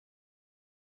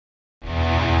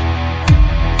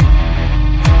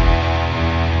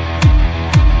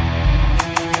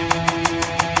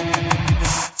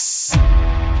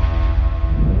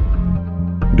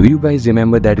Do you guys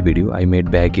remember that video I made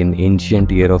back in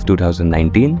ancient year of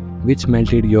 2019, which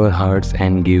melted your hearts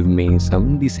and gave me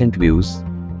some decent views?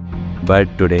 But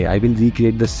today I will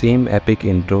recreate the same epic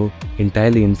intro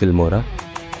entirely in Filmora.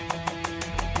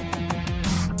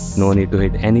 No need to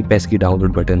hit any pesky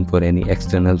download button for any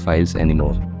external files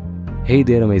anymore. Hey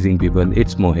there amazing people,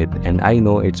 it's Mohit, and I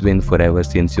know it's been forever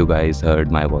since you guys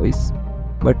heard my voice.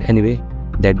 But anyway,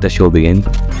 let the show begin.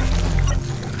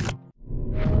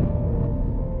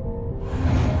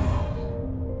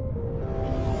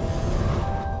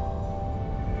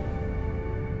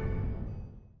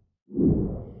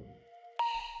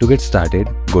 To get started,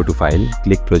 go to File,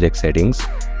 click Project Settings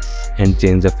and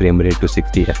change the frame rate to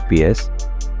 60 FPS.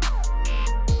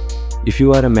 If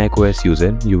you are a macOS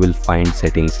user, you will find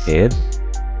Settings here,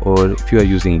 or if you are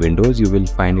using Windows, you will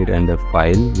find it under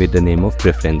File with the name of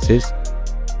Preferences.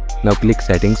 Now click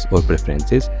Settings or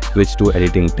Preferences, switch to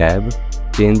Editing tab,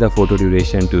 change the photo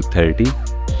duration to 30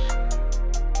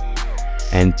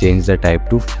 and change the type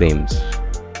to frames.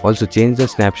 Also change the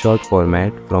snapshot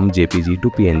format from JPG to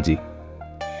PNG.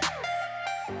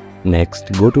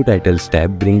 Next, go to Titles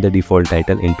tab, bring the default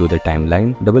title into the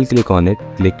timeline, double click on it,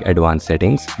 click Advanced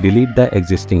Settings, delete the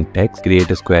existing text,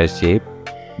 create a square shape,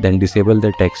 then disable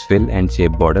the text fill and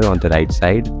shape border on the right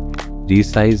side,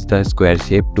 resize the square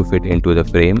shape to fit into the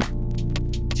frame,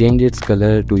 change its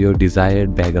color to your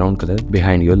desired background color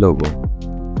behind your logo.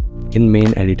 In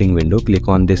main editing window, click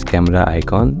on this camera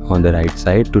icon on the right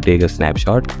side to take a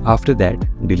snapshot. After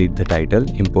that, delete the title,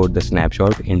 import the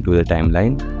snapshot into the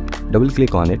timeline, double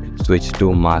click on it, switch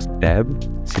to Mask tab,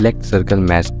 select Circle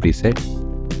Mask preset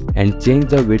and change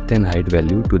the width and height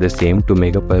value to the same to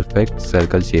make a perfect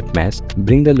circle shape mask.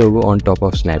 Bring the logo on top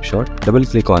of snapshot, double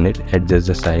click on it, adjust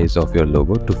the size of your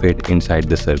logo to fit inside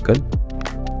the circle.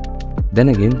 Then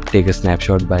again, take a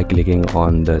snapshot by clicking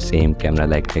on the same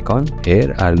camera-like icon.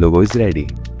 Here our logo is ready.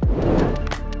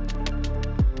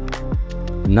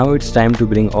 Now it's time to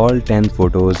bring all 10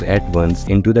 photos at once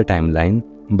into the timeline,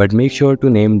 but make sure to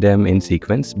name them in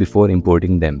sequence before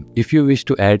importing them. If you wish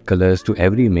to add colors to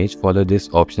every image, follow this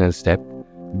optional step.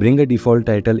 Bring a default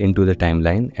title into the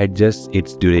timeline, adjust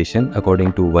its duration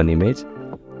according to one image,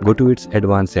 go to its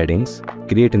advanced settings,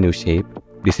 create a new shape,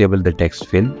 disable the text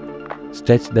fill,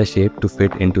 stretch the shape to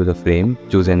fit into the frame,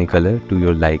 choose any color to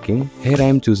your liking. Here I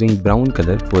am choosing brown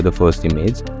color for the first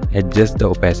image, adjust the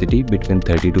opacity between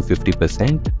 30 to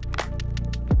 50%.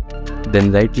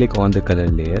 Then right click on the color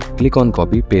layer, click on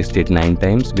copy, paste it 9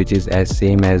 times, which is as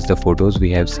same as the photos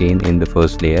we have seen in the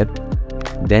first layer.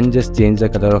 Then just change the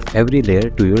color of every layer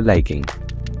to your liking.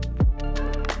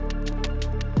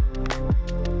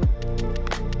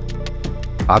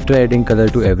 After adding color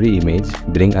to every image,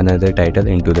 bring another title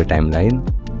into the timeline.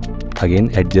 Again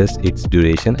adjust its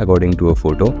duration according to a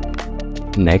photo.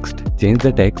 Next, change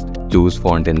the text, choose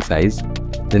font and size,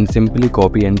 then simply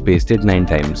copy and paste it 9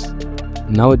 times.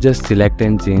 Now just select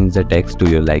and change the text to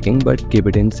your liking, but keep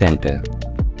it in center.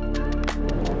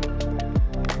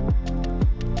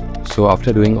 So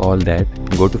after doing all that,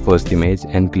 go to first image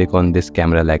and click on this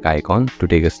camera-like icon to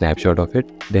take a snapshot of it.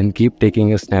 Then keep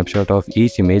taking a snapshot of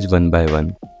each image one by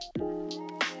one.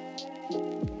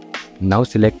 Now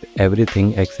select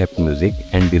everything except music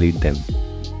and delete them.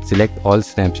 Select all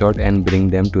snapshots and bring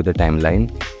them to the timeline.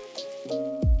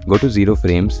 Go to 0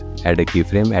 frames, add a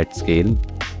keyframe at scale.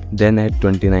 Then at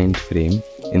 29th frame,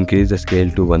 increase the scale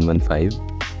to 115.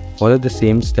 Follow the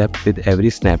same step with every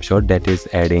snapshot, that is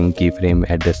adding keyframe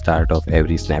at the start of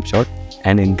every snapshot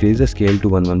and increase the scale to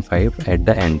 115 at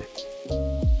the end.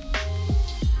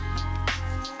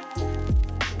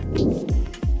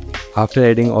 After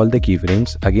adding all the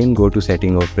keyframes, again go to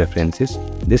setting or preferences.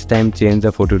 This time change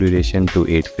the photo duration to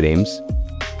 8 frames.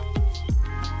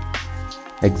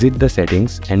 Exit the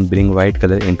settings and bring white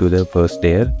color into the first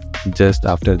layer. Just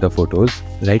after the photos,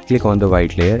 right click on the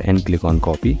white layer and click on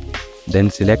copy. Then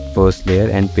select first layer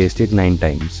and paste it 9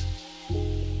 times.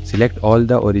 Select all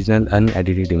the original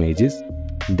unedited images.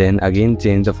 Then again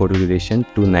change the photo duration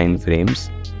to 9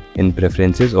 frames in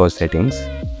preferences or settings.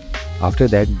 After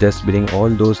that, just bring all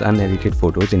those unedited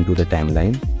photos into the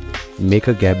timeline. Make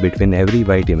a gap between every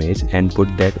white image and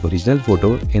put that original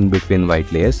photo in between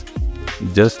white layers,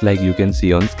 just like you can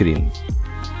see on screen.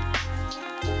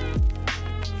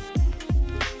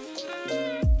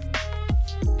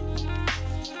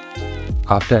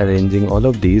 After arranging all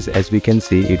of these, as we can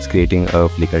see, it's creating a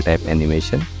flicker type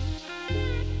animation.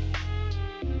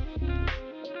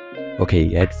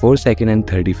 Okay, at 4 seconds and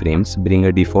 30 frames, bring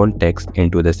a default text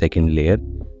into the second layer,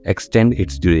 extend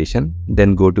its duration,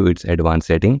 then go to its advanced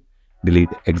setting, delete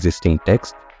existing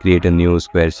text, create a new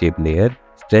square shape layer,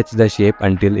 stretch the shape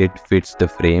until it fits the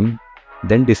frame,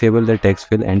 Then disable the text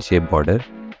fill and shape border.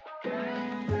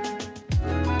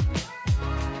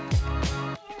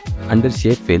 Under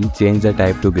shape fill, change the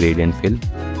type to gradient fill.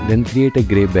 Then create a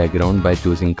gray background by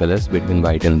choosing colors between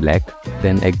white and black.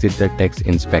 Then exit the text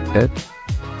inspector.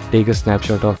 Take a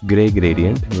snapshot of gray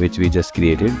gradient which we just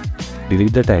created.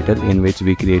 Delete the title in which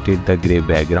we created the gray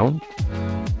background.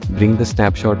 Bring the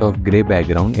snapshot of gray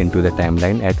background into the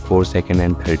timeline at 4 seconds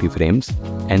and 30 frames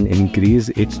and increase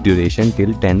its duration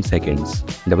till 10 seconds.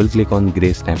 Double click on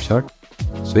gray snapshot.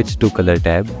 Switch to color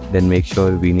tab, then make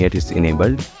sure vignette is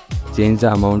enabled. Change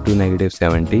the amount to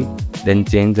 -70, then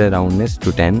change the roundness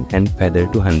to 10 and feather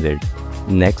to 100.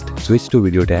 Next, switch to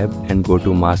video tab and go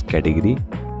to mask category.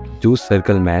 Choose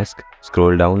circle mask,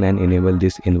 scroll down and enable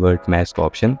this invert mask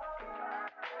option.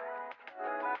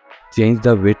 Change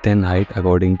the width and height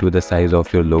according to the size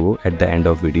of your logo at the end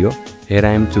of video. Here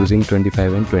I am choosing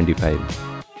 25 and 25.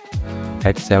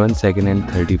 At 7 seconds and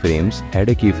 30 frames, add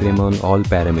a keyframe on all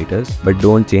parameters, but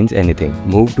don't change anything.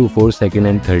 Move to 4 seconds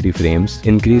and 30 frames,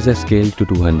 increase the scale to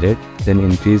 200, then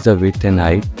increase the width and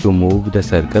height to move the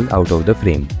circle out of the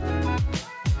frame.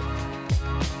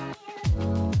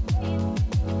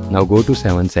 Now go to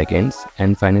 7 seconds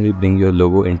and finally bring your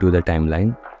logo into the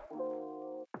timeline.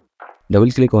 Double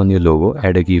click on your logo,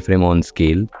 add a keyframe on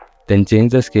scale, then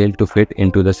change the scale to fit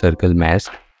into the circle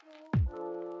mask.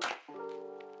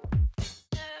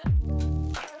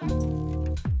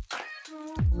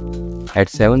 At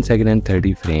 7 seconds and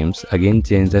 30 frames, again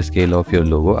change the scale of your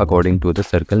logo according to the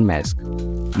circle mask.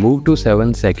 Move to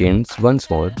 7 seconds once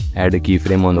more, add a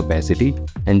keyframe on opacity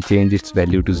and change its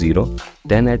value to 0.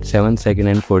 Then at 7 seconds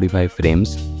and 45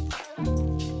 frames,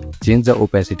 change the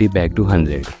opacity back to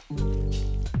 100.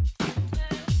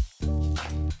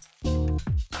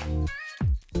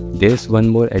 There's one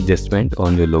more adjustment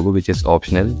on your logo which is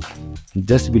optional.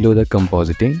 Just below the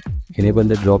compositing, enable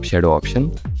the drop shadow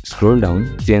option. Scroll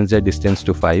down, change the distance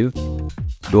to 5.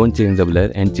 Don't change the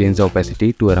blur and change the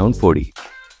opacity to around 40.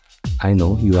 I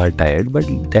know you are tired, but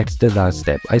that's the last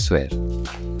step, I swear.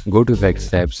 Go to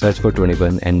Effects tab, search for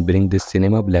 21 and bring this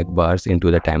cinema black bars into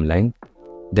the timeline.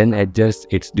 Then adjust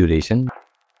its duration.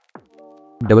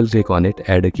 Double click on it,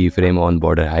 add a keyframe on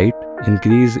border height.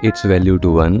 Increase its value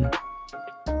to 1.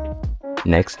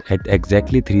 Next, at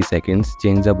exactly 3 seconds,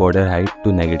 change the border height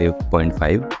to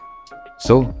 -0.5.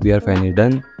 So, we are finally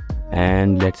done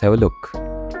and let's have a look.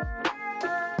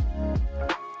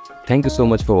 Thank you so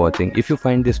much for watching. If you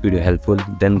find this video helpful,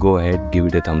 then go ahead, give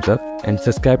it a thumbs up and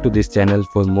subscribe to this channel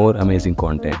for more amazing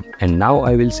content. And now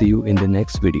I will see you in the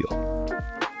next video.